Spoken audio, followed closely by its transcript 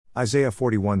Isaiah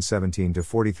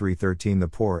 41:17-43:13. The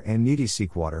poor and needy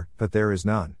seek water, but there is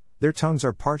none, their tongues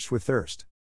are parched with thirst.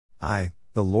 I,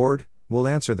 the Lord, will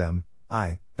answer them,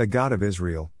 I, the God of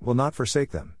Israel, will not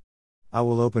forsake them. I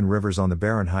will open rivers on the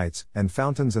barren heights, and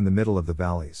fountains in the middle of the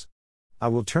valleys. I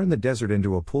will turn the desert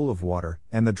into a pool of water,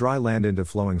 and the dry land into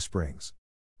flowing springs.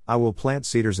 I will plant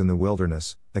cedars in the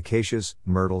wilderness, acacias,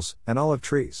 myrtles, and olive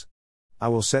trees. I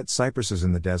will set cypresses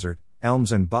in the desert,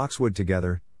 elms and boxwood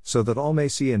together, so that all may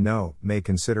see and know, may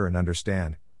consider and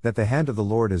understand, that the hand of the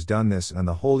Lord has done this and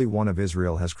the Holy One of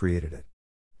Israel has created it.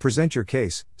 Present your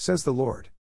case, says the Lord.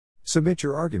 Submit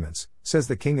your arguments, says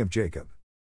the King of Jacob.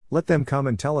 Let them come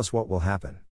and tell us what will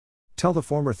happen. Tell the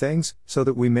former things, so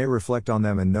that we may reflect on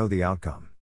them and know the outcome.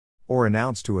 Or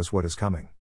announce to us what is coming.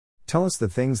 Tell us the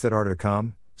things that are to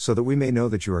come, so that we may know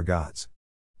that you are gods.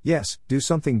 Yes, do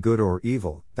something good or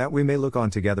evil, that we may look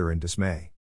on together in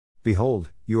dismay. Behold,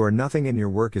 you are nothing and your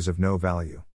work is of no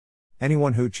value.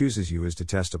 Anyone who chooses you is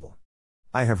detestable.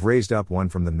 I have raised up one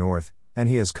from the north, and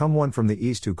he has come one from the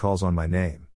east who calls on my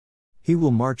name. He will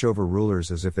march over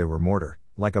rulers as if they were mortar,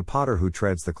 like a potter who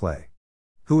treads the clay.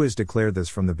 Who has declared this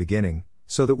from the beginning,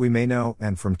 so that we may know,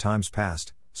 and from times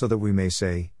past, so that we may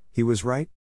say, he was right?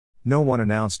 No one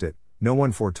announced it, no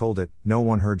one foretold it, no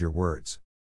one heard your words.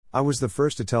 I was the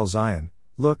first to tell Zion,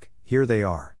 look, here they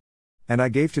are. And I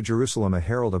gave to Jerusalem a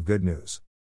herald of good news.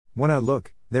 When I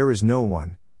look, there is no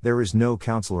one, there is no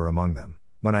counselor among them.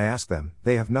 When I ask them,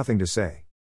 they have nothing to say.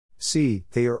 See,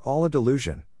 they are all a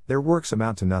delusion, their works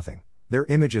amount to nothing, their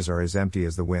images are as empty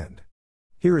as the wind.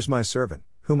 Here is my servant,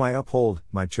 whom I uphold,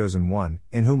 my chosen one,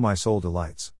 in whom my soul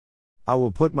delights. I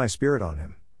will put my spirit on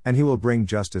him, and he will bring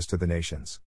justice to the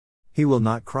nations. He will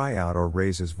not cry out or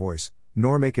raise his voice,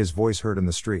 nor make his voice heard in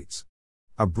the streets.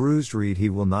 A bruised reed he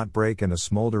will not break and a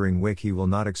smoldering wick he will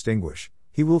not extinguish,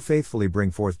 he will faithfully bring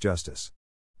forth justice.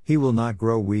 He will not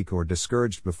grow weak or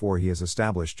discouraged before he has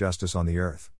established justice on the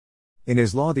earth. In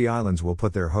his law the islands will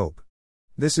put their hope.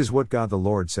 This is what God the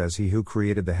Lord says, he who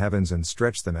created the heavens and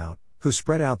stretched them out, who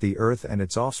spread out the earth and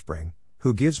its offspring,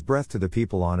 who gives breath to the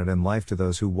people on it and life to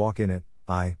those who walk in it.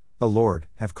 I, the Lord,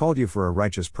 have called you for a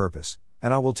righteous purpose,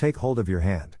 and I will take hold of your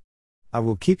hand. I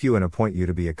will keep you and appoint you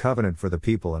to be a covenant for the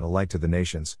people and a light to the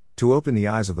nations, to open the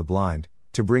eyes of the blind,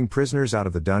 to bring prisoners out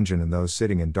of the dungeon and those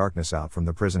sitting in darkness out from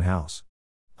the prison house.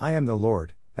 I am the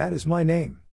Lord, that is my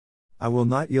name. I will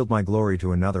not yield my glory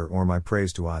to another or my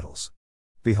praise to idols.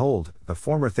 Behold, the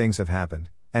former things have happened,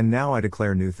 and now I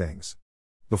declare new things.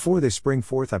 Before they spring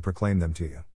forth I proclaim them to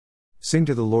you. Sing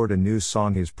to the Lord a new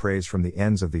song, his praise from the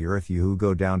ends of the earth, you who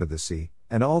go down to the sea,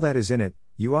 and all that is in it,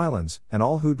 you islands, and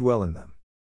all who dwell in them.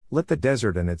 Let the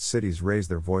desert and its cities raise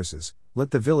their voices,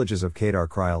 let the villages of Kedar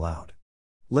cry aloud.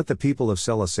 Let the people of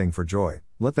Selah sing for joy,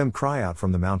 let them cry out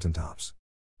from the mountaintops.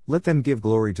 Let them give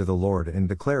glory to the Lord and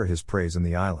declare his praise in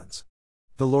the islands.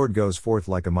 The Lord goes forth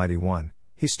like a mighty one,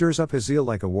 he stirs up his zeal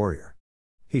like a warrior.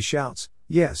 He shouts,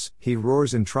 yes, he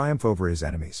roars in triumph over his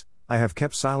enemies. I have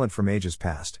kept silent from ages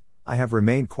past, I have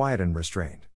remained quiet and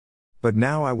restrained. But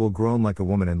now I will groan like a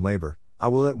woman in labor, I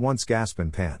will at once gasp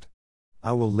and pant.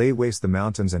 I will lay waste the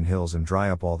mountains and hills and dry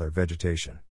up all their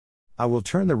vegetation. I will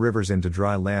turn the rivers into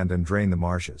dry land and drain the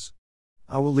marshes.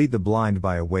 I will lead the blind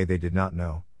by a way they did not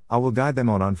know, I will guide them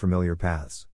on unfamiliar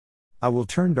paths. I will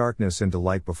turn darkness into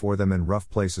light before them and rough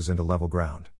places into level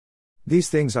ground. These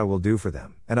things I will do for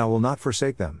them, and I will not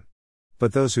forsake them.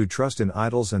 But those who trust in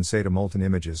idols and say to molten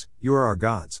images, you are our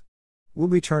gods, will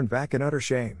be turned back in utter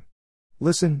shame.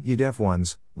 Listen, ye deaf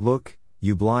ones, look,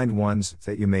 you blind ones,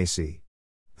 that you may see.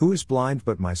 Who is blind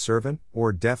but my servant,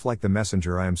 or deaf like the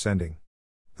messenger I am sending?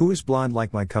 Who is blind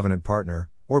like my covenant partner,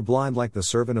 or blind like the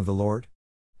servant of the Lord?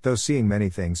 Though seeing many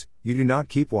things, you do not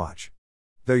keep watch.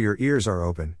 Though your ears are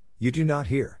open, you do not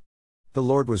hear. The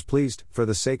Lord was pleased, for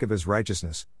the sake of his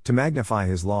righteousness, to magnify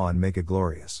his law and make it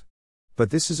glorious.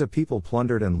 But this is a people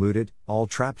plundered and looted, all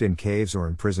trapped in caves or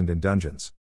imprisoned in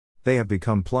dungeons. They have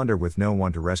become plunder with no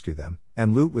one to rescue them,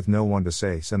 and loot with no one to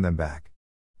say, send them back.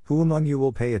 Who among you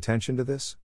will pay attention to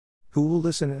this? Who will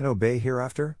listen and obey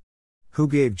hereafter? Who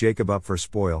gave Jacob up for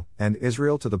spoil, and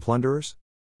Israel to the plunderers?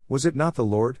 Was it not the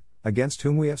Lord, against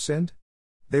whom we have sinned?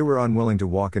 They were unwilling to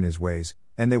walk in his ways,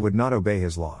 and they would not obey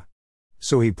his law.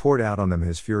 So he poured out on them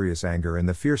his furious anger in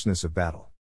the fierceness of battle.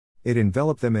 It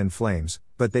enveloped them in flames,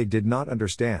 but they did not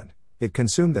understand. It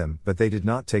consumed them, but they did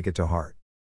not take it to heart.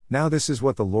 Now this is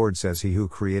what the Lord says, he who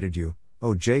created you,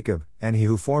 O Jacob, and he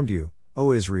who formed you,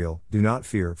 O Israel, do not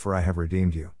fear, for I have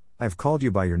redeemed you. I have called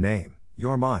you by your name, you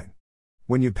are mine.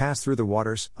 When you pass through the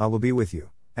waters, I will be with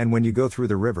you, and when you go through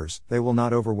the rivers, they will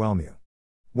not overwhelm you.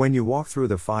 When you walk through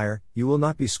the fire, you will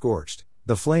not be scorched,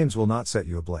 the flames will not set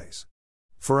you ablaze.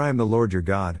 For I am the Lord your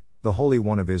God, the Holy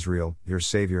One of Israel, your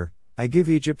Savior. I give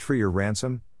Egypt for your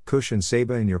ransom, Cush and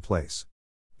Seba in your place.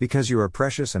 Because you are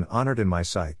precious and honored in my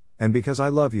sight, and because I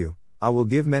love you, I will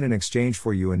give men in exchange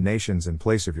for you and nations in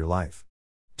place of your life.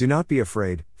 Do not be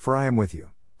afraid, for I am with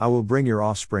you. I will bring your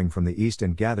offspring from the east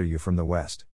and gather you from the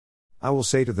west. I will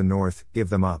say to the north, give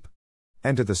them up.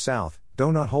 And to the south,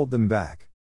 do not hold them back.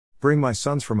 Bring my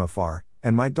sons from afar,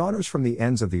 and my daughters from the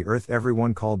ends of the earth,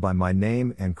 everyone called by my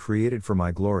name and created for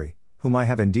my glory, whom I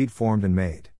have indeed formed and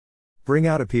made. Bring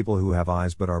out a people who have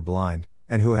eyes but are blind,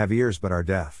 and who have ears but are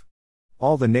deaf.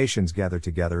 All the nations gather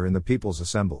together and the peoples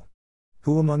assemble.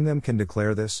 Who among them can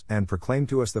declare this, and proclaim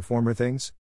to us the former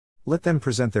things? Let them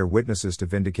present their witnesses to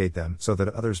vindicate them, so that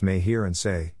others may hear and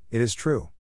say, it is true.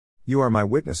 You are my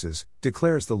witnesses,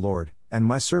 declares the Lord, and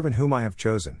my servant whom I have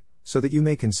chosen, so that you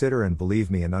may consider and believe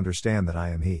me and understand that I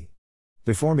am He.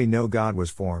 Before me no God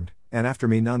was formed, and after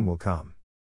me none will come.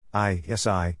 I, yes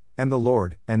I, am the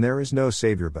Lord, and there is no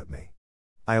Savior but me.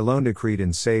 I alone decreed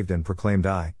and saved and proclaimed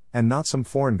I, and not some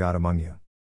foreign God among you.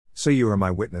 So you are my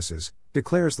witnesses,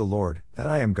 declares the Lord, that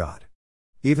I am God.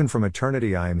 Even from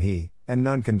eternity I am He, and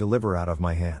none can deliver out of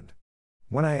my hand.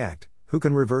 When I act, who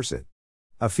can reverse it?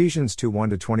 Ephesians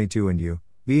 2:1-22 And you,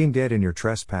 being dead in your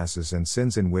trespasses and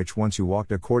sins in which once you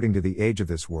walked according to the age of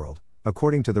this world,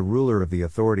 according to the ruler of the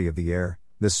authority of the air,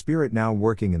 the Spirit now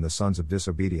working in the sons of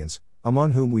disobedience,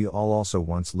 among whom we all also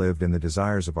once lived in the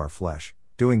desires of our flesh,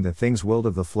 doing the things willed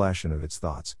of the flesh and of its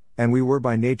thoughts, and we were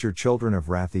by nature children of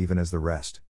wrath even as the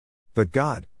rest. But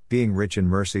God, being rich in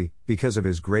mercy, because of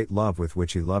His great love with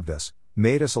which He loved us,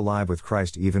 made us alive with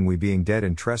Christ, even we being dead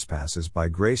in trespasses. By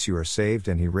grace you are saved,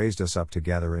 and He raised us up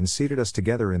together and seated us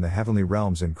together in the heavenly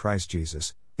realms in Christ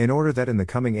Jesus, in order that in the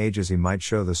coming ages He might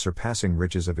show the surpassing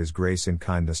riches of His grace in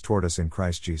kindness toward us in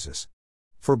Christ Jesus.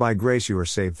 For by grace you are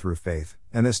saved through faith,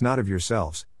 and this not of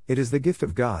yourselves, it is the gift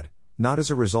of God, not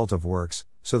as a result of works,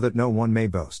 so that no one may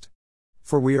boast.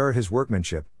 For we are His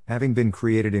workmanship, having been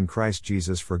created in Christ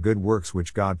Jesus for good works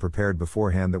which God prepared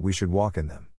beforehand that we should walk in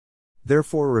them.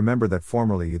 Therefore remember that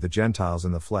formerly you the Gentiles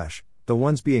in the flesh, the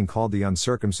ones being called the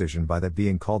uncircumcision by that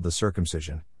being called the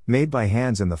circumcision, made by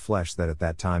hands in the flesh, that at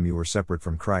that time you were separate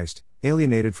from Christ,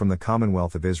 alienated from the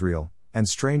commonwealth of Israel, and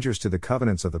strangers to the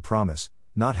covenants of the promise,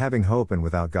 not having hope and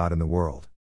without God in the world.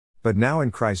 But now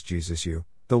in Christ Jesus you,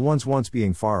 the ones once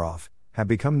being far off, have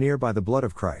become near by the blood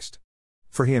of Christ.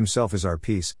 For He Himself is our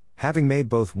peace, having made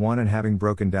both one and having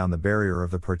broken down the barrier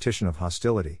of the partition of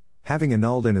hostility, having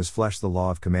annulled in His flesh the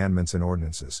law of commandments and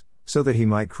ordinances, so that He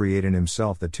might create in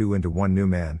Himself the two into one new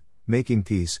man, making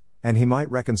peace, and He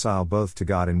might reconcile both to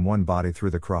God in one body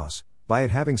through the cross, by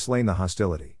it having slain the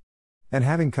hostility. And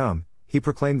having come, He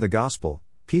proclaimed the gospel,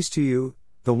 peace to you,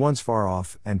 the ones far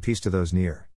off, and peace to those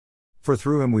near. For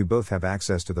through Him we both have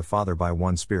access to the Father by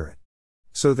one Spirit.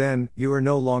 So then, you are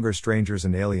no longer strangers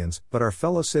and aliens, but are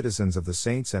fellow citizens of the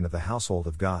saints and of the household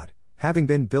of God, having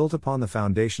been built upon the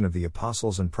foundation of the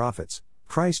apostles and prophets,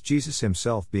 Christ Jesus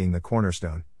Himself being the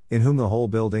cornerstone, in whom the whole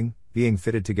building, being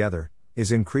fitted together,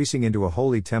 is increasing into a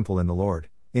holy temple in the Lord,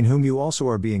 in whom you also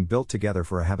are being built together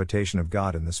for a habitation of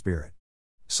God in the Spirit.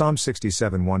 Psalm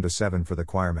 67 1-7 for the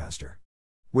choirmaster.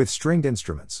 With stringed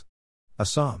instruments. A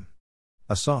psalm.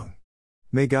 A song.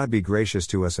 May God be gracious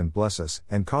to us and bless us,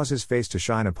 and cause His face to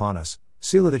shine upon us,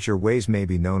 Selah, that your ways may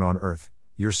be known on earth,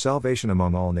 your salvation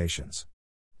among all nations.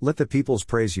 Let the peoples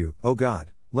praise you, O God,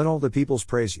 let all the peoples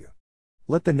praise you.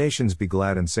 Let the nations be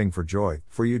glad and sing for joy,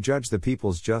 for you judge the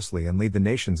peoples justly and lead the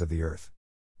nations of the earth.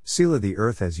 Selah, the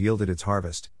earth has yielded its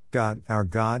harvest, God, our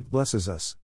God, blesses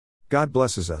us. God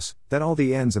blesses us, that all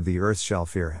the ends of the earth shall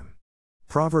fear Him.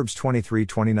 Proverbs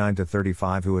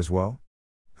 23:29-35 Who has woe?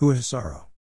 Who has sorrow?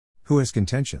 Who has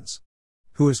contentions?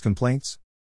 Who has complaints?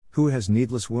 Who has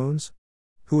needless wounds?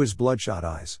 Who has bloodshot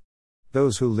eyes?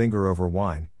 Those who linger over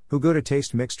wine, who go to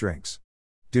taste mixed drinks.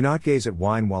 Do not gaze at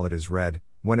wine while it is red,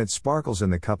 when it sparkles in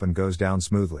the cup and goes down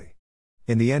smoothly.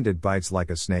 In the end it bites like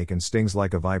a snake and stings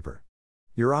like a viper.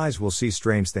 Your eyes will see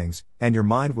strange things, and your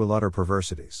mind will utter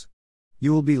perversities.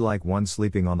 You will be like one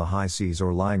sleeping on the high seas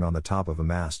or lying on the top of a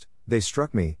mast. They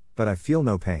struck me, but I feel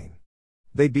no pain.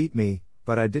 They beat me,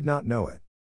 but I did not know it.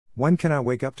 When can I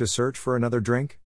wake up to search for another drink?